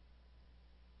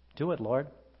 Do it, Lord.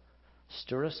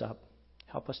 Stir us up.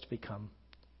 Help us to become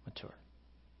mature.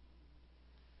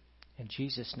 In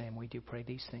Jesus' name we do pray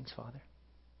these things, Father.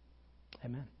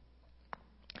 Amen.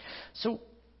 So,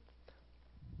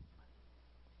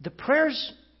 the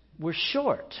prayers were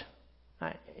short.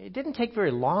 It didn't take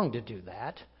very long to do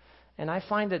that. And I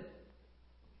find that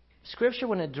Scripture,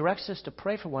 when it directs us to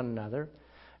pray for one another,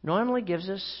 normally gives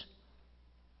us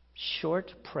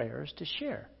short prayers to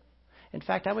share. In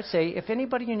fact, I would say if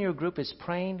anybody in your group is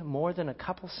praying more than a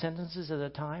couple sentences at a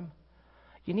time,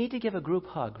 you need to give a group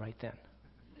hug right then.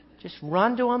 Just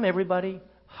run to them, everybody,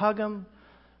 hug them.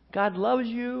 God loves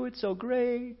you, it's so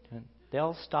great. And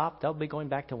they'll stop. They'll be going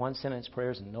back to one-sentence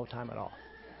prayers in no time at all.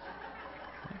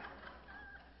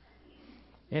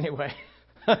 Anyway.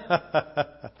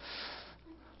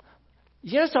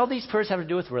 Yes, all these prayers have to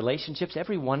do with relationships.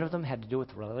 Every one of them had to do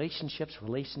with relationships,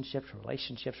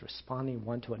 responding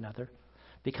one to another.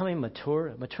 Becoming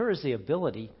mature. Mature is the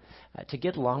ability to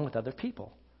get along with other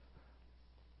people.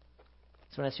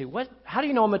 So when I say, how do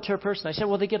you know a mature person? I said,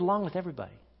 well, they get along with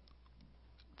everybody.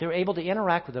 They're able to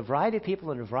interact with a variety of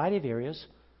people in a variety of areas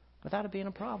without it being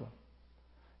a problem.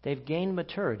 They've gained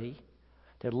maturity.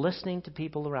 They're listening to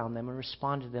people around them and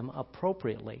respond to them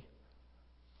appropriately.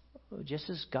 Just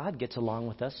as God gets along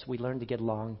with us, we learn to get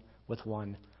along with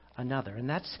one another. And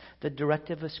that's the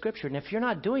directive of Scripture. And if you're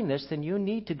not doing this, then you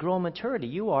need to grow in maturity.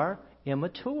 You are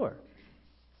immature.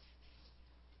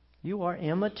 You are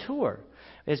immature.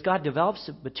 As God develops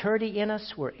maturity in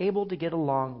us, we're able to get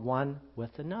along one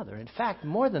with another. In fact,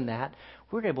 more than that,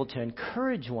 we're able to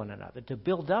encourage one another, to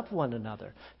build up one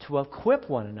another, to equip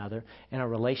one another in a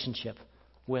relationship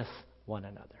with one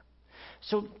another.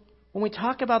 So when we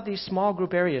talk about these small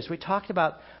group areas, we talked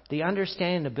about the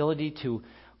understanding and ability to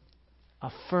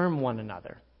affirm one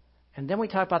another, And then we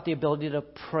talk about the ability to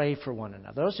pray for one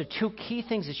another. Those are two key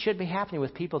things that should be happening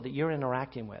with people that you're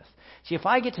interacting with. See, if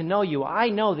I get to know you, I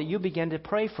know that you begin to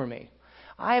pray for me.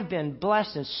 I have been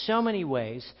blessed in so many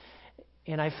ways,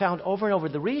 and I found over and over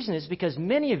the reason is because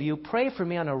many of you pray for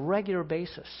me on a regular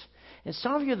basis. And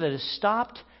some of you that have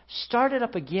stopped, start it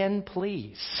up again,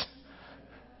 please.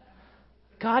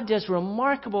 God does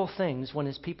remarkable things when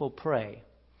His people pray.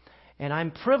 And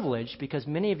I'm privileged because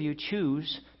many of you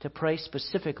choose to pray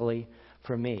specifically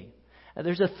for me.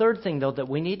 There's a third thing, though, that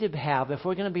we need to have if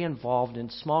we're going to be involved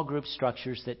in small group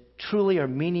structures that truly are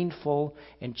meaningful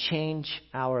and change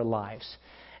our lives.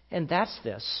 And that's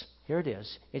this. Here it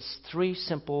is. It's 3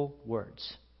 simple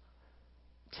words.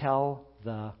 Tell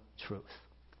the truth.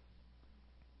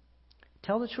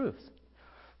 Tell the truth.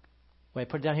 What I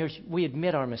put it down here is we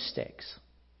admit our mistakes.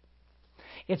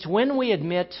 It's when we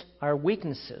admit our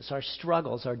weaknesses, our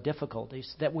struggles, our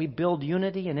difficulties, that we build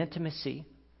unity and intimacy,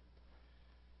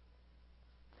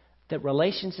 that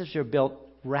relationships are built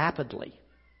rapidly,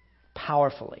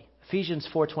 powerfully. Ephesians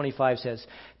 4:25 says,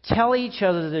 tell each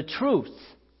other the truth,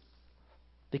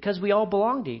 because we all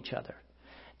belong to each other.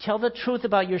 Tell the truth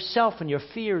about yourself and your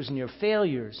fears and your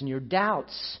failures and your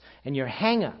doubts and your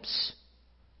hang-ups.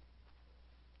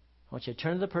 I want you to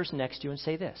turn to the person next to you and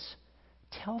say this.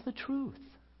 Tell the truth.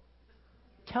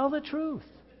 Tell the truth.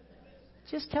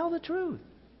 Just tell the truth.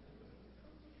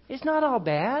 It's not all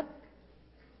bad.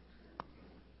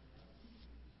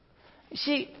 You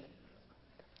see,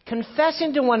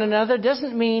 confessing to one another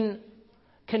doesn't mean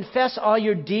confess all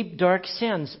your deep, dark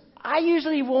sins. I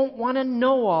usually won't want to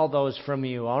know all those from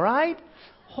you, all right?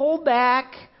 Hold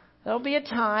back. There'll be a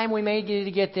time we may need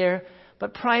to get there.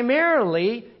 But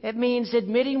primarily, it means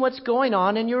admitting what's going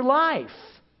on in your life.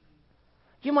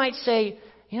 You might say,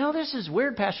 you know, this is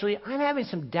weird, Pastor Lee. I'm having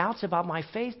some doubts about my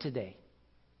faith today.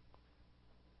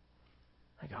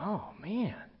 I go, oh,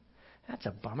 man, that's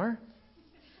a bummer.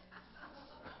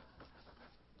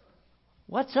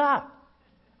 What's up?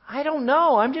 I don't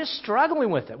know. I'm just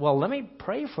struggling with it. Well, let me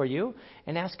pray for you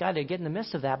and ask God to get in the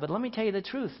midst of that. But let me tell you the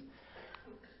truth.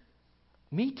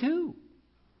 Me too.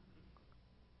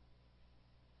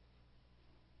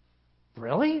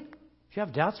 Really? You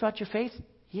have doubts about your faith?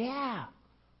 Yeah.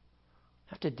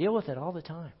 I have to deal with it all the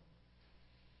time.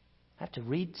 I have to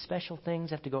read special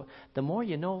things. I have to go. The more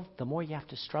you know, the more you have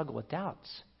to struggle with doubts.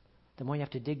 The more you have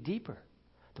to dig deeper.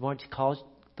 The more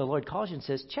the Lord calls you and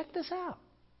says, check this out.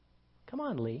 Come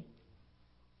on, Leigh.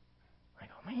 I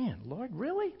go, man, Lord,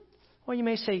 really? Or you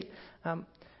may say,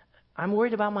 I'm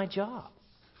worried about my job.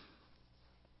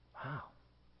 Wow.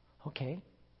 Okay.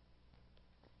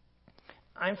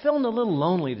 I'm feeling a little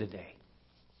lonely today.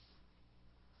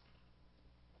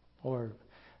 Or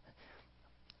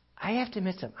I have to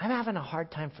admit something. I'm having a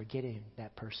hard time forgetting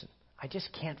that person. I just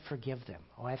can't forgive them.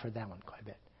 Oh, I've heard that one quite a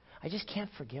bit. I just can't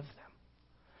forgive them.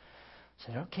 I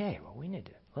said, okay, well,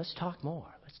 let's talk more.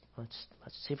 Let's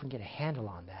see if we can get a handle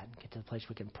on that and get to the place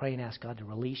we can pray and ask God to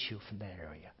release you from that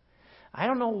area. I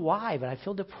don't know why, but I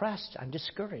feel depressed. I'm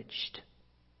discouraged.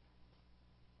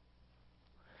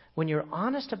 When you're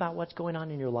honest about what's going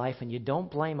on in your life and you don't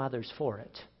blame others for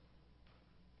it,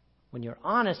 when you're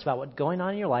honest about what's going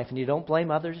on in your life and you don't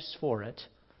blame others for it,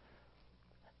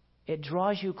 it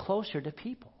draws you closer to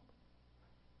people.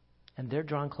 And they're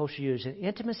drawn closer to you. There's an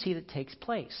intimacy that takes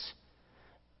place.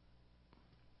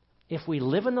 If we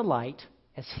live in the light,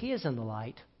 as He is in the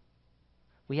light,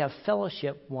 we have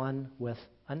fellowship one with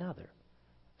another.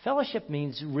 Fellowship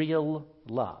means real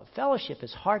love. Fellowship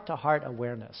is heart-to-heart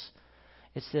awareness.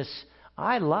 It's this,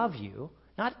 I love you,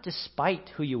 not despite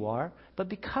who you are, but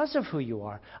because of who you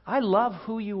are. I love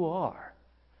who you are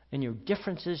and your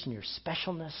differences and your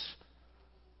specialness.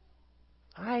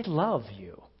 I love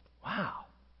you. Wow.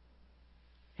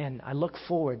 And I look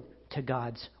forward to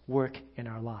God's work in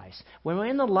our lives. When we're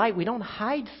in the light, we don't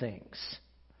hide things.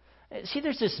 See,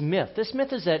 there's this myth. This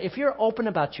myth is that if you're open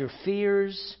about your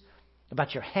fears,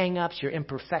 about your hang-ups, your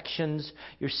imperfections,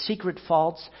 your secret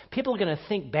faults, people are going to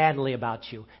think badly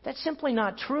about you. That's simply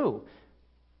not true.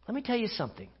 Let me tell you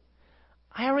something.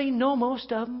 I already know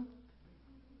most of them.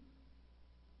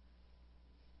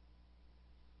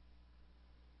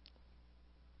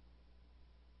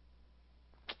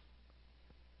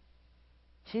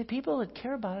 See, the people that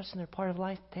care about us and they're part of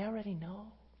life, they already know.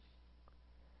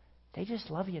 They just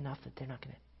love you enough that they're not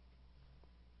going to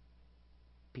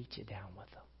beat you down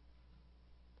with them.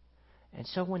 And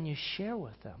so when you share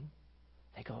with them,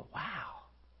 they go, wow,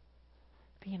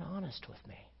 being honest with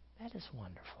me, that is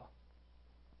wonderful.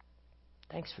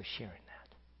 Thanks for sharing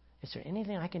that. Is there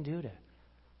anything I can do to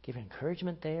give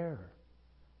encouragement there or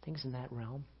things in that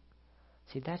realm?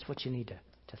 See, that's what you need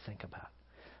to think about.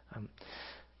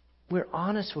 We're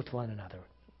honest with one another.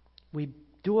 We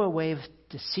do away with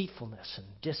deceitfulness and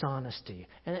dishonesty.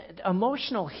 And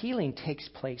emotional healing takes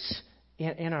place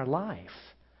in our life.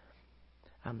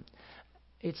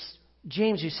 It's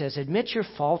James who says, admit your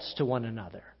faults to one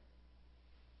another.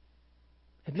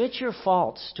 Admit your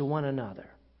faults to one another.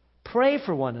 Pray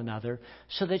for one another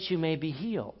so that you may be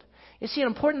healed. You see, an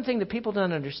important thing that people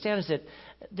don't understand is that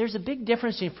there's a big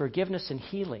difference in forgiveness and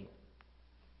healing.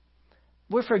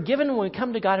 We're forgiven when we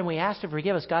come to God and we ask to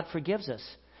forgive us. God forgives us.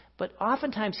 But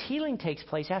oftentimes healing takes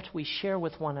place after we share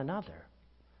with one another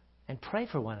and pray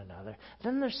for one another.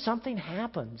 Then there's something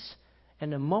happens,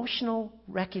 an emotional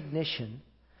recognition,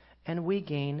 and we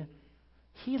gain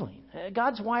healing.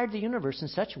 God's wired the universe in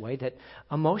such a way that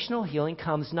emotional healing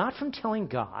comes not from telling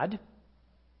God.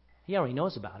 He already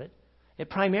knows about it. It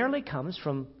primarily comes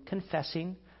from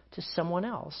confessing to someone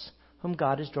else whom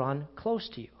God has drawn close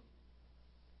to you.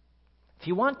 If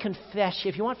you want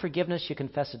forgiveness, you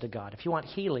confess it to God. If you want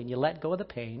healing, you let go of the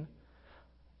pain.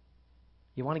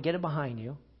 You want to get it behind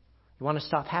you. You want to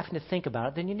stop having to think about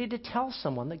it, then you need to tell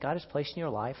someone that God has placed in your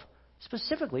life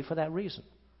specifically for that reason.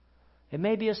 It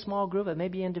may be a small group, it may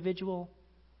be individual.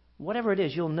 Whatever it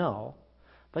is, you'll know.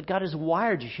 But God has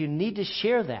wired you. You need to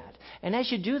share that. And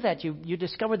as you do that, you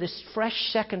discover this fresh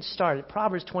second start.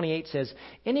 Proverbs 28 says,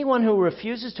 anyone who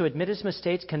refuses to admit his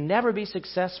mistakes can never be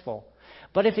successful.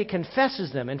 But if he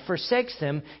confesses them and forsakes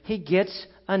them, he gets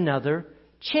another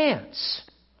chance.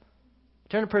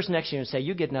 Turn to the person next to you and say,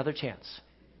 you get another chance.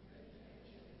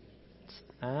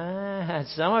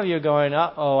 Some of you are going,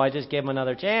 uh-oh, I just gave him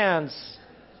another chance.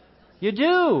 You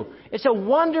do. It's a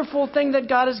wonderful thing that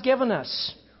God has given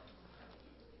us.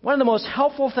 One of the most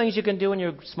helpful things you can do in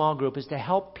your small group is to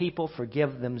help people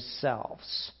forgive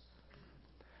themselves.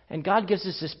 And God gives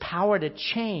us this power to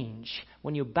change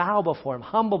when you bow before Him,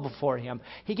 humble before Him.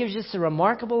 He gives us a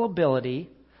remarkable ability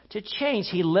to change.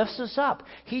 He lifts us up.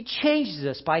 He changes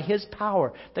us by His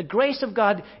power. The grace of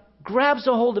God grabs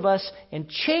a hold of us and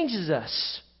changes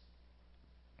us.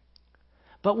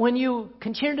 But when you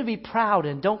continue to be proud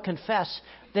and don't confess,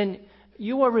 then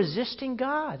you are resisting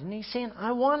God. And He's saying,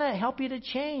 I want to help you to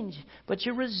change, but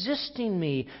you're resisting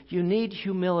me. You need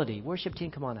humility. Worship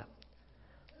team, come on up.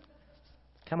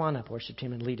 Come on up, worship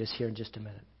team, and lead us here in just a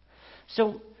minute.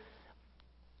 So,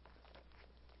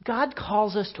 God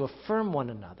calls us to affirm one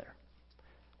another.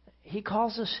 He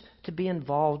calls us to be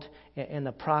involved in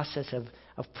the process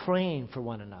of praying for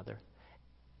one another.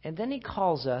 And then He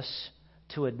calls us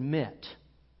to admit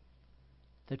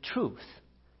the truth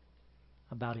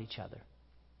about each other,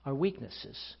 our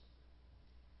weaknesses.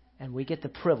 And we get the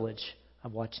privilege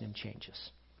of watching Him change us.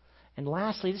 And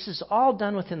lastly, this is all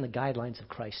done within the guidelines of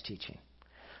Christ's teaching.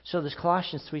 So this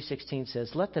Colossians 3:16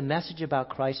 says, let the message about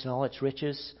Christ and all its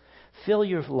riches fill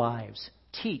your lives.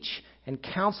 Teach and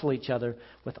counsel each other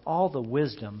with all the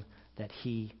wisdom that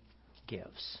He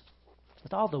gives.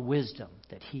 With all the wisdom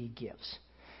that He gives.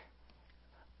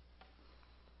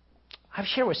 I've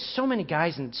shared with so many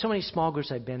guys and so many small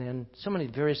groups I've been in, so many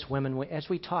various women, as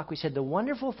we talk, we said the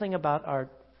wonderful thing about our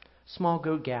small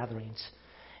group gatherings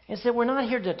is that we're not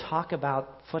here to talk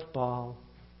about football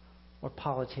or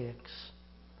politics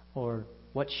or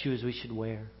what shoes we should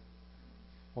wear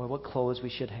or what clothes we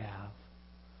should have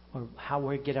or how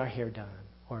we get our hair done.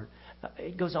 Or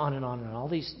it goes on and on and on. All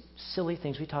these silly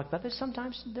things we talk about,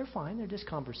 sometimes they're fine, they're just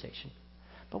conversation.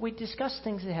 But we discuss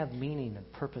things that have meaning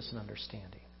and purpose and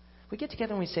understanding. We get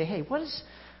together and we say, hey,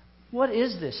 what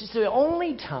is this? It's the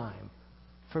only time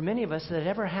for many of us that it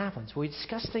ever happens. We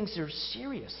discuss things that are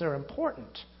serious, that are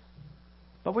important.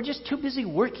 But we're just too busy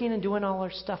working and doing all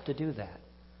our stuff to do that.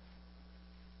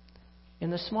 In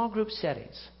the small group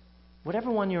settings,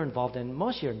 whatever one you're involved in,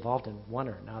 most of you are involved in one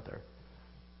or another.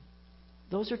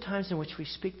 Those are times in which we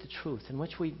speak the truth, in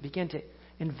which we begin to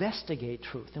investigate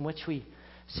truth, in which we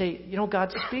say,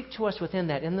 God, speak to us within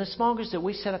that. In the small groups that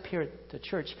we set up here at the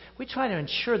church, we try to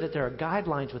ensure that there are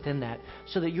guidelines within that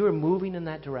so that you are moving in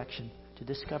that direction to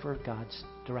discover God's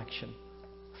direction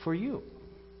for you,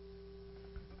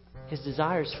 His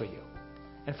desires for you,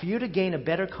 and for you to gain a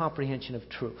better comprehension of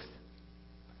truth.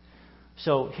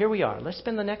 So here we are. Let's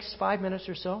spend the next 5 minutes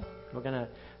or so. We're going to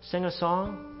sing a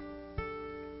song.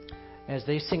 As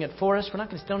they sing it for us,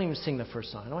 don't even sing the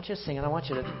first song. I don't want you to sing it. I want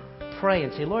you to pray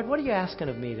and say, Lord, what are you asking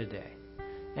of me today?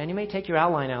 And you may take your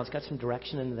outline out. It's got some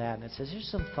direction in that. And it says, here's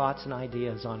some thoughts and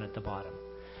ideas on at the bottom.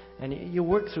 And you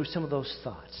work through some of those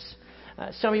thoughts.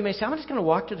 Some of you may say, I'm just going to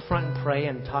walk to the front and pray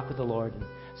and talk with the Lord. And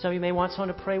some of you may want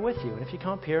someone to pray with you. And if you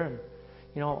come up here and,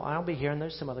 I'll be here and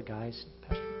there's some other guys.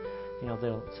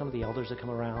 Some of the elders that come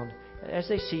around. As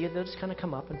they see you, they'll just kind of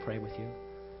come up and pray with you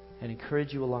and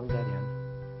encourage you along that end.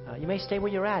 You may stay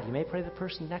where you're at. You may pray the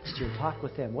person next to you, talk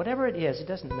with them. Whatever it is, it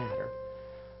doesn't matter.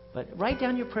 But write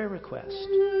down your prayer request.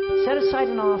 Set aside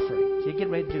an offering. You get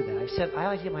ready to do that. I said, I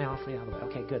like to get my offering out of the way.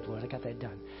 Okay, good, Lord. I got that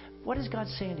done. What is God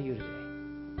saying to you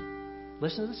today?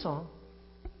 Listen to the song.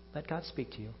 Let God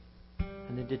speak to you.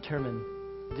 And then determine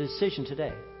the decision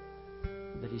today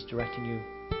that He's directing you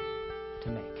to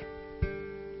make.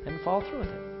 And follow through with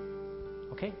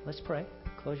it. Okay, let's pray.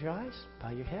 Close your eyes.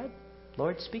 Bow your head.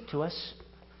 Lord, speak to us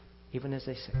even as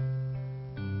they sing.